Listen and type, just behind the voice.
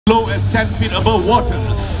low as 10 feet above water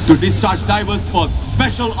to discharge divers for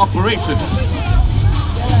special operations.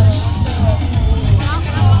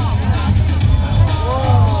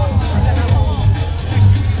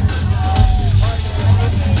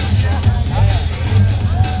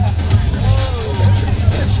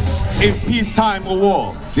 In peacetime or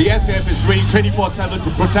war, the SAF is ready 24/7 to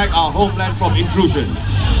protect our homeland from intrusion.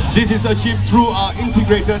 This is achieved through our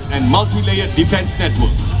integrated and multi-layered defense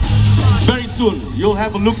network. Very soon, you'll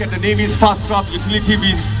have a look at the Navy's Fastcraft utility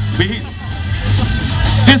vehicle.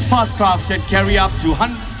 This Fastcraft can carry up to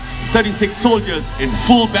 136 soldiers in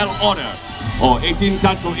full battle order, or 18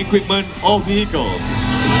 tons of equipment or vehicle.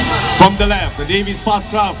 From the left, the Navy's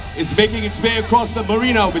Fastcraft is making its way across the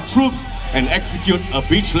marina with troops and execute a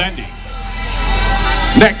beach landing.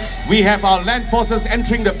 Next, we have our land forces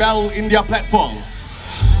entering the battle in their platforms.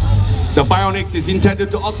 The Bionics is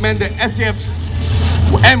intended to augment the SAF's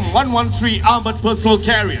M113 armored personal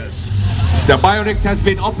carriers. The Bionics has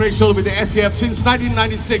been operational with the SAF since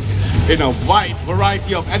 1996 in a wide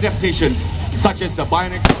variety of adaptations, such as the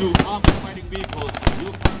Bionics 2 armored fighting vehicle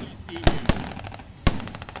you'll currently see here.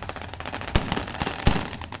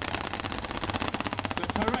 The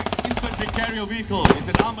Terrex infantry carrier vehicle is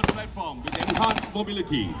an armored platform with enhanced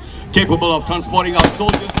mobility, capable of transporting our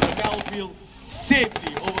soldiers to the battlefield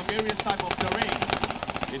safely over various types of terrain.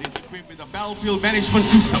 It is equipped with a battlefield management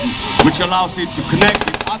system, which allows it to connect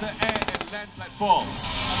with other air and land platforms.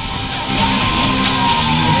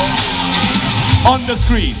 On the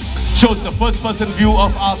screen shows the first-person view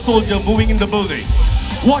of our soldier moving in the building.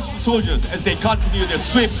 Watch the soldiers as they continue their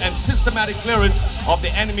swift and systematic clearance of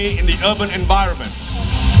the enemy in the urban environment.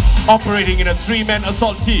 Operating in a three-man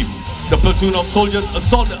assault team, the platoon of soldiers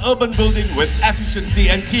assault the urban building with efficiency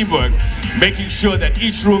and teamwork, making sure that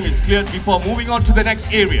each room is cleared before moving on to the next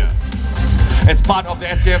area. As part of the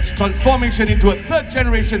SAF's transformation into a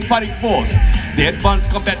third-generation fighting force, the Advanced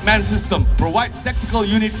Combat Man System provides tactical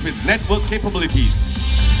units with network capabilities.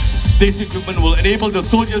 This equipment will enable the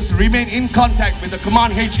soldiers to remain in contact with the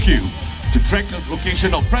command HQ to track the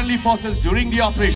location of friendly forces during the operation.